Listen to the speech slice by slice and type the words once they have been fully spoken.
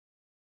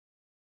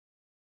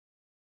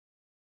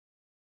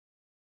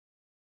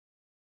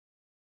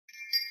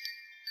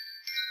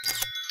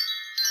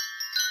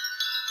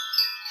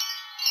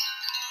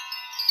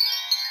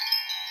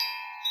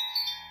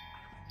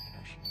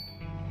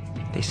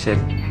He said,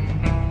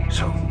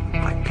 so,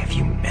 like, have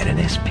you met an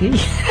SP?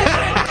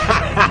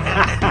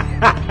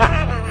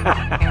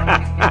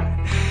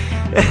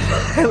 And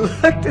I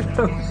looked at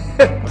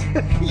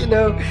him, you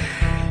know,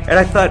 and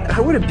I thought,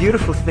 oh, what a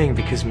beautiful thing,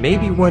 because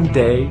maybe one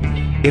day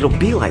it'll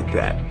be like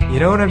that.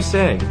 You know what I'm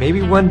saying?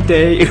 Maybe one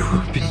day it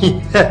will be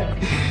that.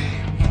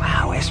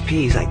 Wow,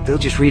 SPs, like, they'll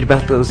just read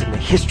about those in the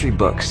history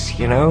books,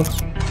 you know?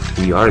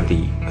 We are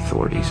the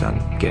authorities on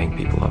getting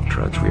people off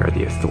drugs. We are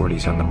the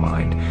authorities on the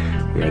mind.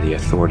 We are the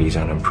authorities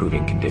on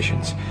improving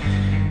conditions.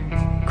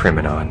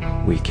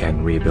 Criminon, we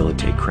can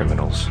rehabilitate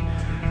criminals.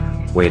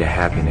 Way to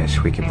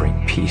happiness, we can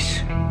bring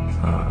peace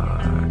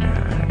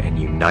and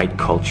unite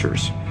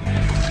cultures.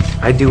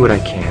 I do what I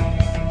can,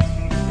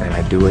 and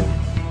I do it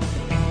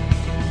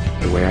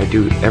the way I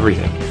do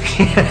everything.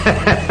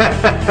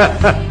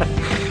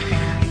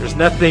 There's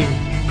nothing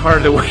part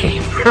of the way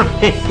for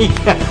me.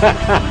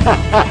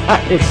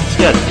 It's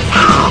just...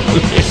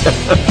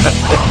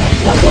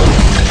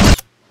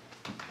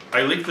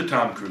 I leaked the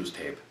Tom Cruise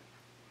tape.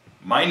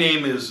 My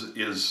name is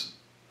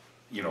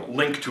you know,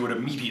 linked to it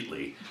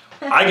immediately.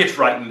 I get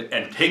frightened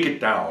and take it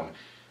down.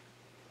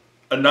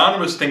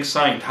 Anonymous thinks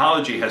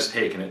Scientology has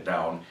taken it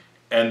down,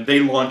 and they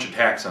launch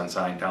attacks on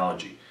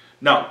Scientology.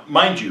 Now,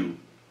 mind you,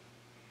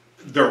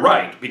 they're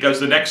right, because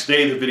the next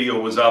day the video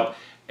was up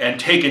and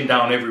taken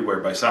down everywhere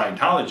by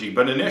Scientology,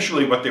 but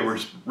initially what they were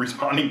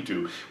responding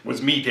to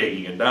was me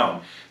taking it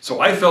down.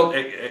 So I felt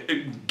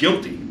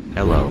guilty.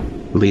 Hello,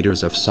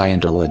 leaders of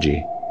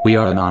Scientology. We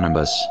are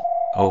Anonymous.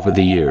 Over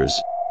the years,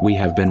 we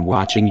have been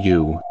watching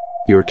you,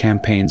 your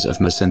campaigns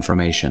of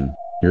misinformation,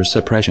 your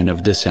suppression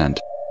of dissent,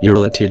 your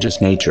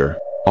litigious nature.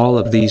 All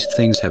of these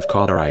things have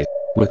caught our eye.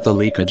 With the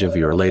leakage of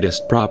your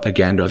latest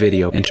propaganda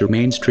video into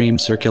mainstream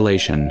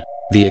circulation,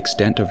 the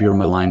extent of your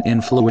malign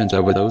influence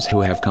over those who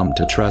have come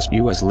to trust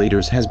you as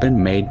leaders has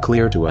been made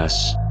clear to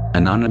us.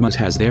 Anonymous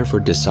has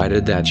therefore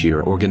decided that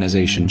your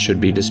organization should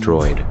be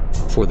destroyed.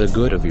 For the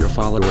good of your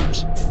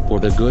followers, for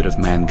the good of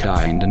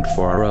mankind, and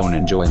for our own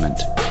enjoyment,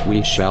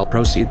 we shall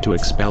proceed to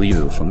expel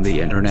you from the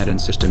internet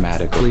and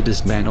systematically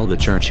dismantle the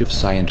Church of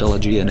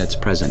Scientology in its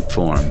present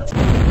form.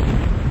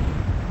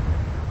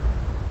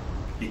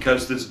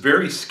 Because this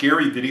very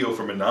scary video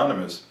from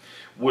Anonymous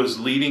was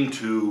leading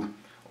to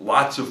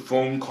lots of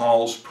phone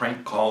calls,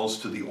 prank calls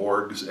to the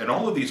orgs, and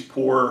all of these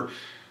poor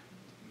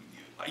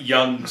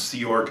young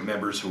Sea Org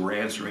members who were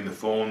answering the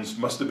phones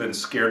must have been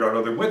scared out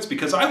of their wits,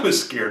 because I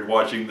was scared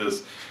watching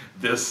this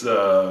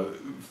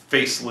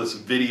faceless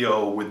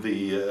video with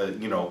the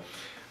you know,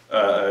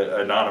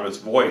 anonymous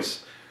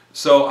voice.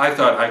 So I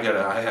thought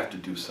I have to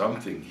do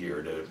something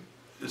here to.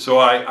 So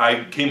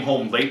I came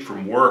home late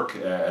from work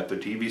at the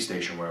TV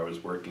station where I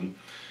was working.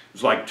 It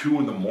was like 2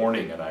 in the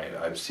morning, and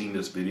I've seen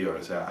this video, and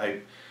I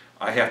said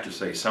I have to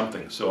say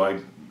something. So I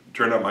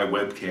turned on my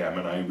webcam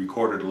and I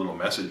recorded a little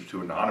message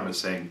to Anonymous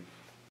saying,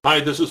 "Hi,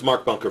 this is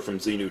Mark Bunker from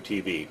Xenu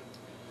TV.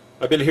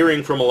 I've been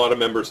hearing from a lot of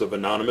members of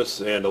Anonymous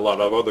and a lot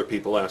of other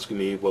people asking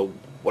me, well,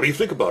 what do you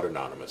think about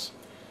Anonymous?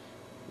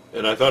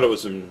 And I thought it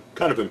was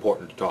kind of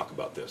important to talk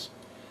about this.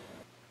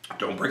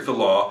 Don't break the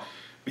law,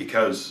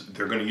 because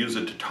they're going to use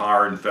it to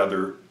tar and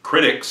feather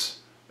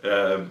critics.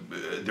 They're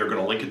going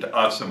to link it to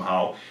us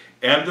somehow,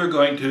 and they're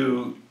going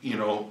to, you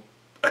know,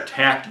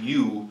 attack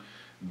you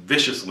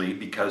viciously,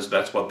 because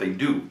that's what they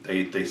do.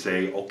 They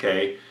say,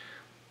 okay,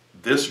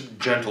 this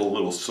gentle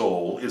little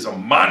soul is a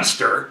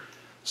monster,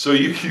 so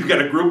you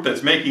got a group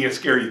that's making a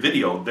scary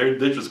video. They're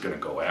just going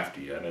to go after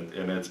you,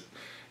 and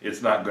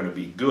it's not going to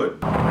be good."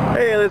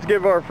 Hey, let's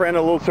give our friend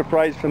a little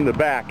surprise from the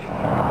back.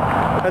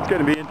 That's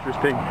going to be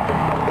interesting.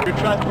 You're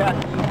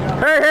trespassing.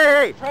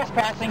 Hey!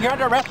 Trespassing. You're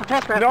under arrest for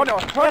trespassing. No.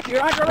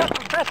 You're under arrest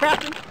for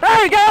trespassing.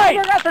 Hey, guys!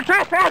 You're under arrest for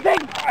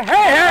trespassing.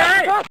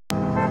 Hey!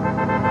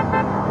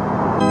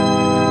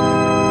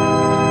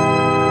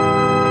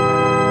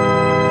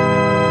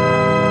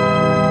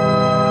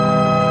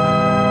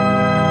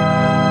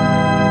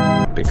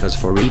 Because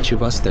for each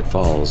of us that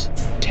falls,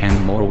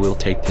 10 more will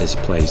take his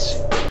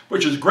place.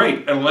 Which is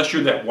great, unless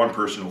you're that one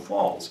person who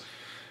falls.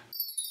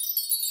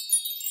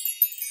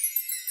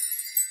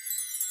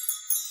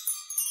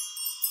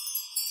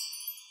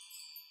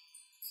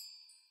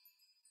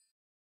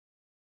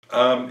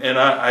 And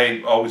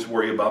I always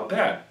worry about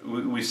that.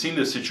 We've seen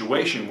this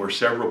situation where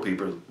several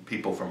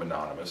people from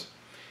Anonymous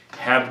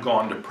have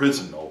gone to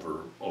prison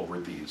over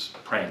these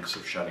pranks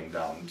of shutting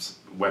down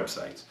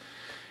websites.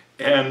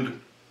 And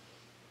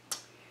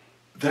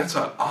that's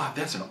an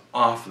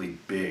awfully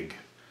big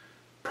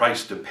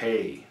price to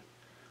pay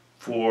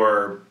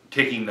for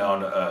taking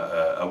down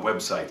a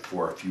website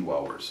for a few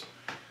hours.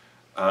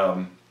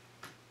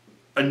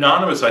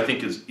 Anonymous, I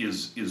think,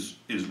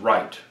 is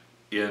right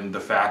in the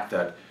fact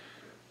that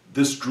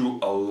this drew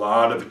a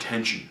lot of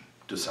attention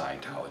to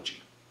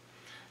Scientology.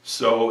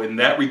 So in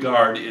that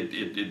regard,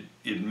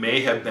 it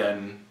may have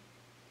been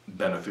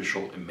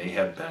beneficial, it may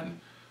have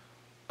been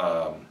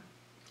a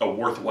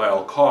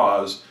worthwhile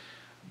cause,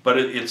 but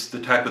it's the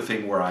type of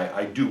thing where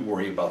I do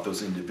worry about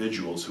those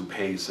individuals who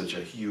pay such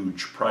a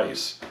huge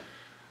price,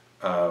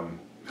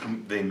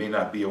 they may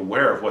not be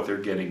aware of what they're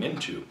getting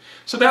into.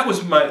 So that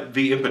was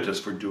the impetus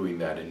for doing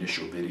that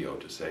initial video,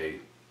 to say,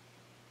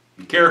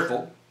 be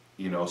careful,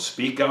 you know,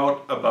 speak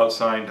out about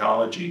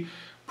Scientology,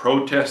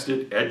 protest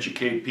it,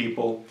 educate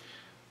people,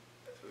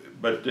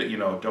 but you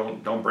know,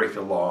 don't break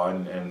the law.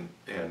 And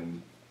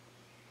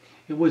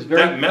it was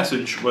very... that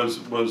message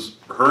was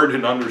heard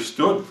and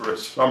understood for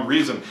some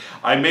reason.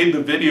 I made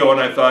the video and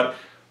I thought,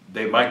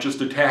 they might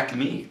just attack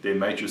me. They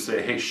might just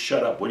say, hey,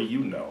 shut up, what do you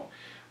know?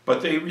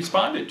 But they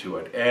responded to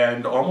it,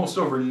 and almost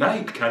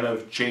overnight kind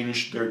of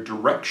changed their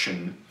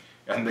direction,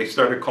 and they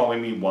started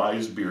calling me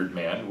Wise Beard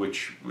Man,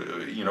 which,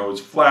 you know, is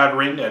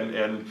flattering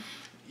and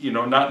you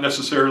know, not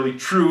necessarily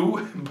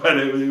true, but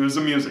it was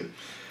amusing.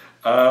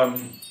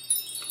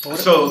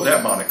 So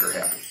that moniker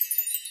happened.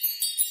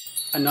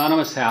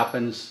 Anonymous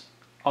happens,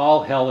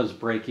 all hell is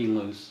breaking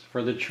loose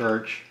for the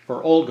church,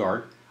 for Old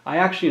Guard. I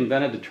actually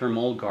invented the term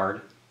Old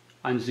Guard.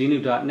 On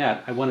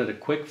Xenu.net, I wanted a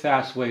quick,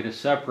 fast way to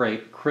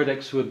separate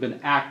critics who had been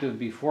active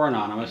before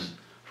Anonymous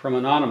from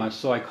Anonymous,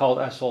 so I called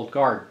us Old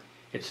Guard.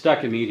 It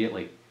stuck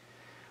immediately.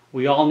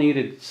 We all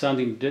needed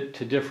something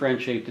to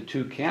differentiate the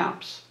two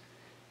camps,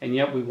 and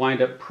yet we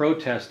wind up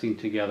protesting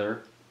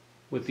together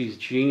with these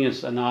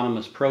genius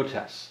anonymous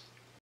protests.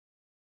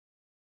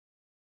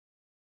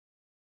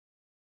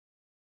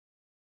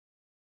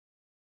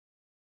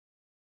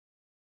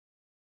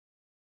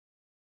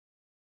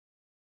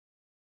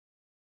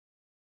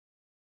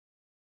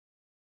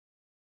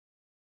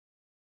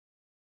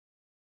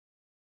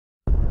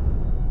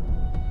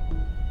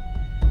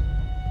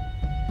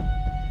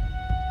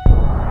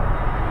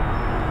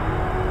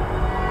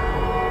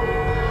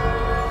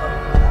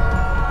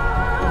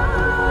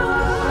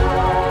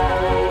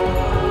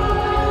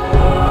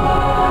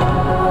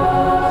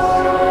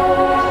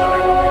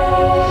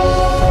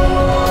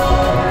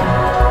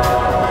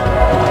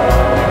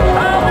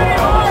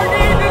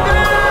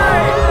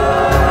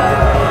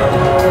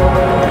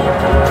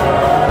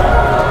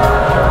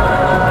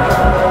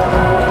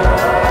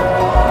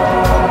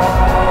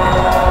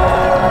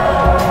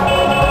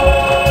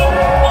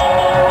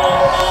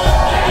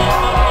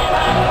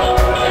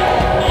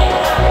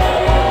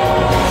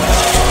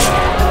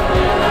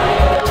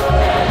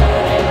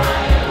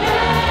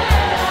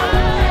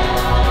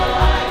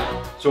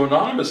 So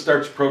Anonymous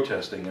starts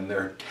protesting, and there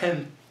are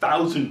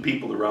 10,000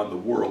 people around the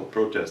world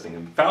protesting,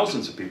 and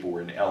thousands of people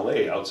were in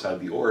LA outside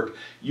the org.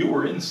 You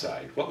were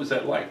inside. What was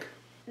that like?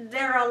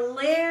 There are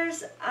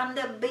layers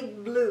under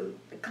Big Blue,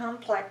 the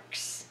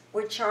complex,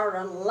 which are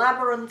a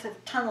labyrinth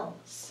of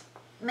tunnels.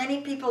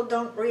 Many people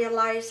don't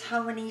realize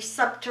how many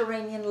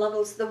subterranean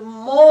levels. The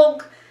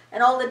morgue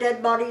and all the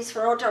dead bodies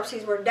for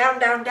autopsies were down,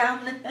 down,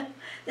 down.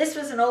 This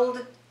was an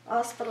old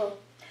hospital.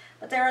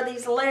 But there are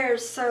these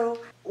layers.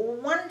 So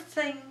one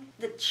thing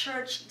the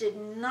church did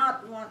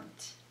not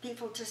want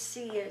people to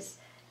see is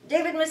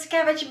David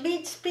Miscavige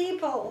beats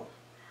people.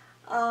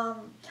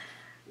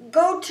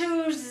 Go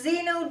to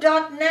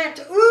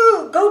Xenu.net.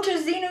 Ooh, go to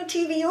Xenu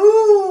TV.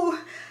 Ooh.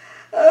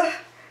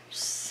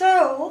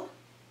 So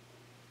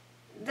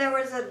there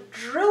was a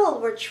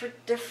drill which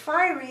would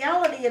defy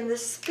reality and the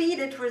speed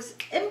it was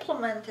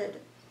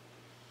implemented.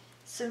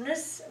 As soon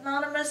as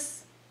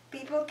anonymous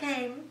people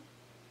came,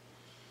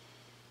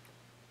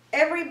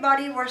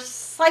 everybody was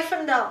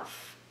siphoned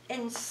off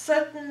in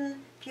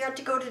certain, if you had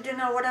to go to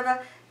dinner or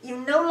whatever, you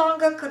no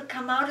longer could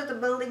come out of the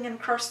building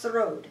and cross the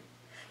road.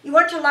 You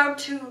weren't allowed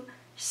to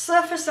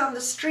surface on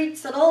the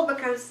streets at all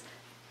because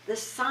the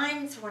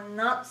signs were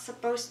not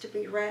supposed to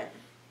be read.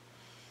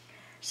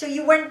 So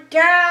you went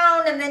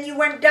down, and then you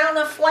went down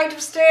a flight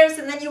of stairs,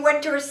 and then you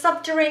went to a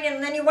subterranean,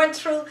 and then you went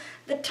through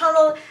the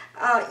tunnel.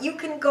 You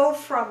can go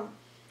from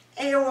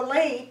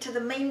AOLA to the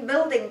main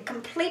building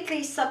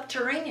completely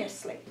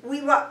subterraneously.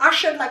 We were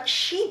ushered like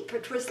sheep.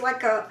 It was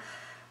like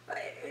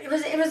it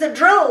was a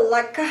drill,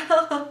 like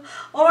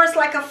almost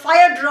like a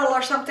fire drill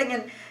or something,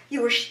 and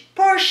you were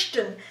pushed,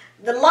 and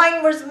the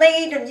line was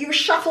made, and you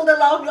shuffled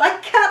along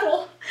like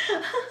cattle.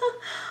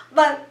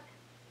 But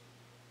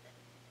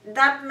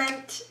that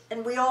meant,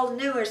 and we all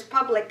knew as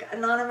public,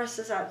 Anonymous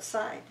is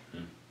outside.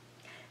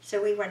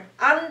 So we went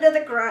under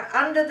the ground,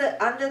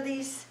 under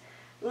these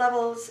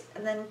levels,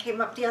 and then came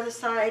up the other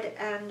side,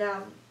 and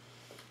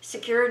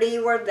security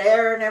were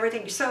there and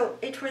everything. So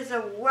it was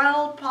a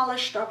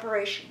well-polished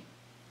operation,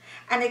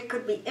 and it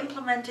could be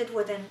implemented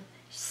within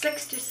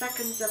 60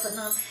 seconds of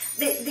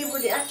they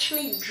would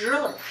actually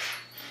drill it.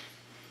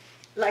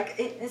 Like,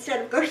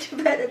 instead of going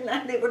to bed at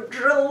night, they would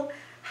drill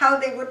how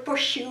they would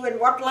push you and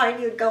what line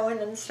you'd go in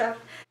and stuff.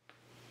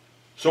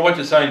 So what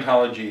did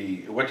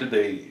Scientology, what did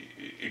they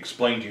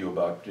explain to you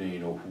about, you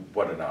know,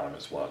 what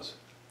Anonymous was?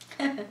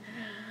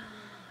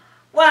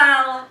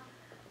 Well,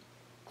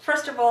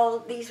 first of all,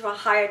 these were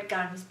hired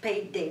guns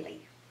paid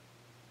daily.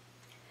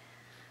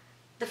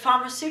 The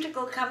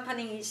pharmaceutical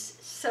companies,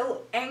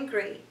 so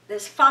angry,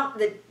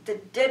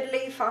 the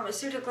deadly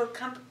pharmaceutical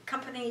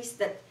companies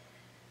that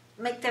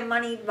make their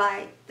money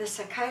by the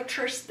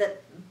psychiatrists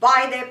that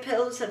buy their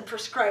pills and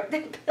prescribe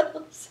their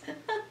pills.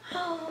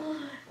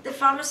 The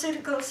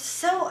pharmaceuticals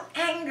so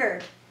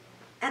angered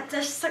at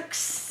the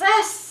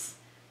success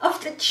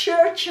of the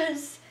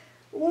church's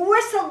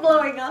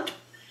whistleblowing on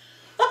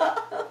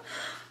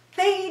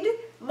paid.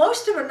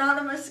 Most of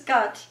Anonymous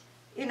got,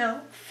 you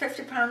know,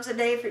 £50 a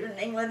day, if you're in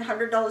England,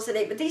 $100 a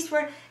day. But these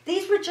were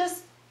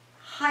just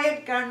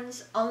hired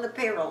guns on the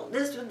payroll.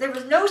 There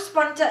was no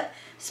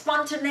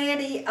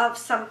spontaneity of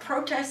some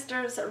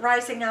protesters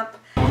rising up.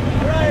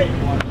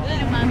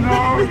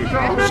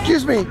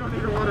 Excuse me,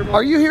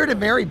 are you here to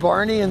marry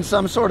Barney in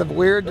some sort of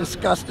weird,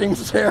 disgusting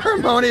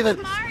ceremony that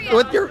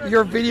with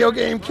your video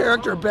game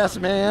character best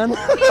man?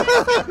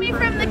 Took me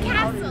from the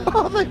castle.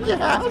 Oh, the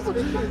castle.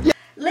 Yeah.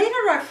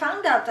 Later I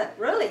found out that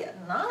really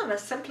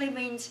Anonymous simply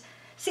means,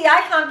 see,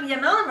 I can't be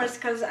anonymous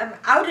because I'm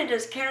outed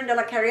as Karen de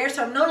la Carriere,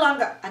 so I'm no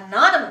longer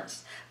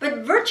anonymous. But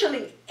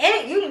virtually,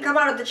 you can come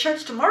out of the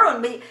church tomorrow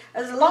and be,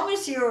 as long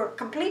as you're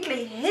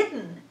completely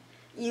hidden,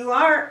 you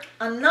are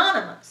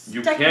anonymous.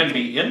 You can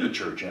be in the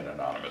church and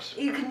anonymous.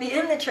 You can be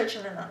in the church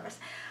and anonymous.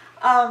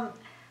 I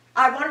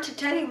want to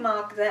tell you,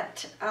 Mark,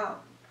 that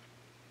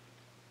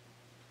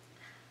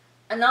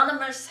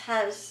Anonymous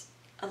has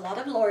a lot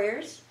of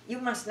lawyers. You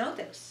must know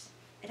this.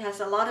 It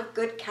has a lot of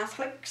good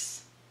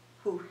Catholics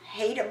who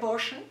hate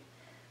abortion.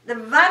 The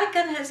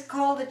Vatican has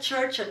called the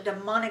church a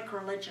demonic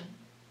religion.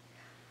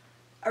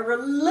 A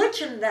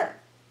religion that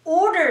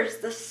orders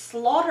the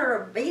slaughter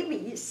of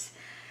babies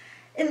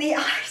in the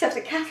eyes of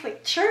the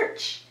Catholic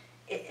Church.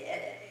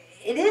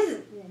 It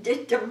is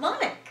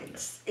demonic.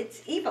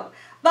 It's evil.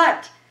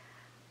 But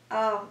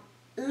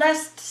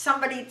lest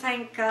somebody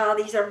think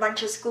these are a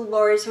bunch of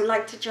schoolboys who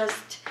like to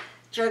just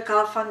jerk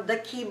off on the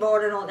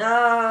keyboard and all.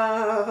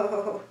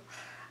 No,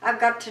 I've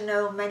got to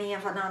know many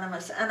of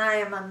Anonymous, and I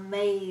am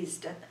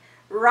amazed.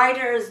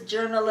 Writers,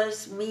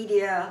 journalists,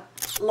 media,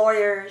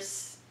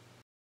 lawyers.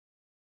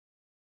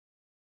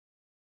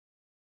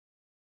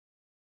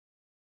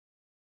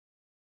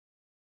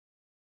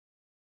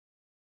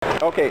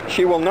 Okay,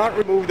 she will not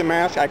remove the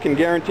mask, I can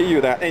guarantee you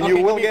that, and Okay,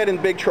 you will get in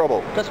big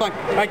trouble. That's fine.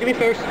 All right, give me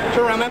first. Turn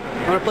around, man.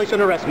 I'm going to place you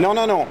under arrest. No,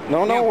 no, no,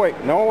 no, no way,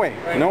 no way,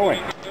 no way.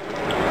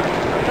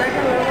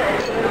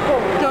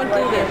 Don't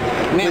do this.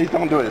 Please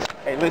don't do this.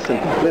 Hey, listen,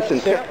 listen.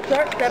 Sir,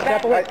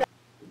 step away.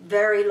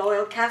 Very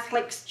loyal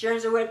Catholics,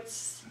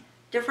 Jesuits,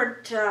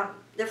 different.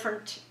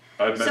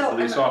 I've met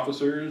police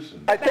officers.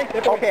 And I think,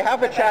 okay,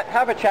 have a chat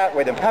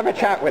with him, have a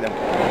chat with him.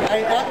 I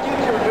asked you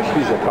to reduce.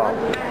 He's a cop.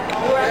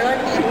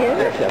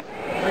 Yes, yes.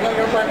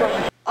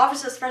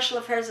 Office of Special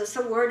Affairs are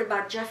so worried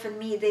about Jeff and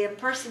me, they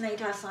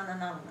impersonate us on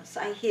Anonymous.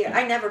 I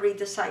never read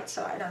the site,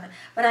 so I don't know.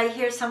 But I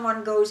hear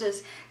someone goes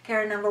as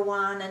Karen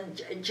 #1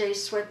 and Jay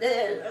Swift.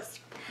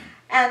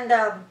 And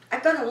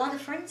I've got a lot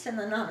of friends in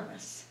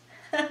Anonymous.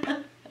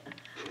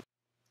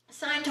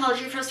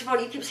 Scientology, first of all,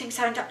 you keep saying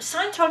Scientology.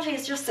 Scientology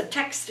is just a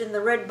text in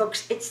the red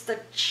books. It's the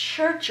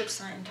Church of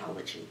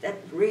Scientology that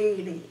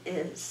really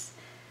is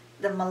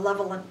the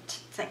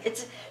malevolent thing.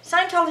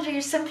 Scientology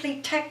is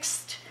simply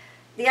text,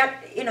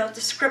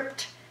 the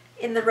script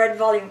in the red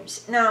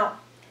volumes. Now,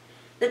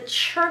 the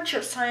Church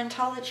of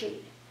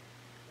Scientology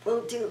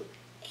will do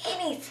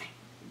anything,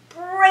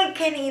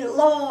 break any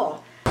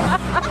law.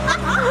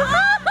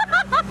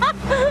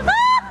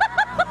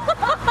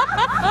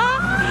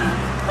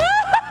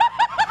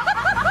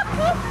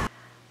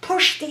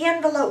 Push the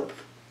envelope.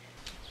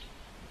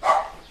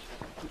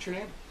 What's your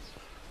name?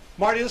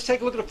 Marty, let's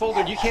take a look at the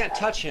folder. You can't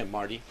touch him,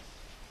 Marty.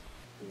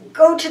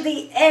 Go to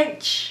the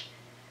edge.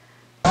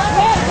 What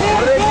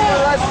are they being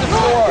arrested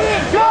for? Let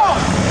him go!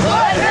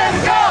 Let him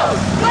go!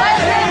 Let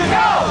him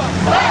go!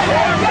 Let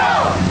him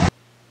go!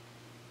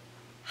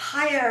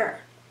 Hire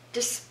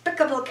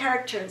despicable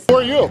characters. Who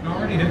are you?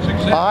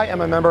 I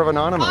am a member of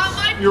Anonymous.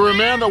 You're a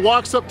man that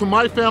walks up to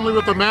my family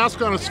with a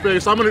mask on his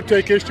face. I'm going to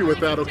take issue with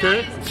that,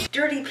 okay?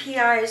 Dirty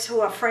PIs who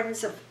are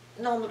friends of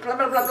normal, blah,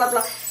 blah, blah, blah,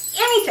 blah.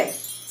 Anything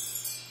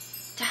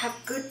to have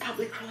good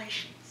public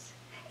relations.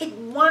 It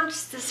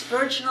wants this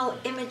virginal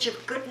image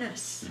of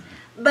goodness,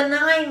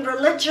 benign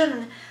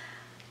religion,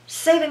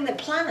 saving the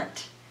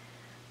planet.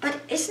 But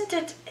isn't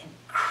it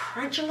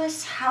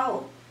incredulous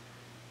how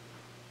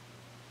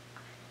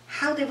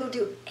they will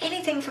do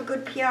anything for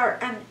good PR?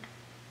 And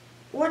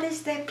what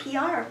is their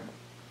PR,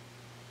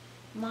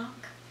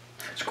 Mark?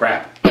 It's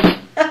crap.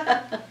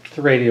 It's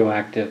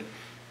radioactive.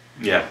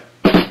 Yeah.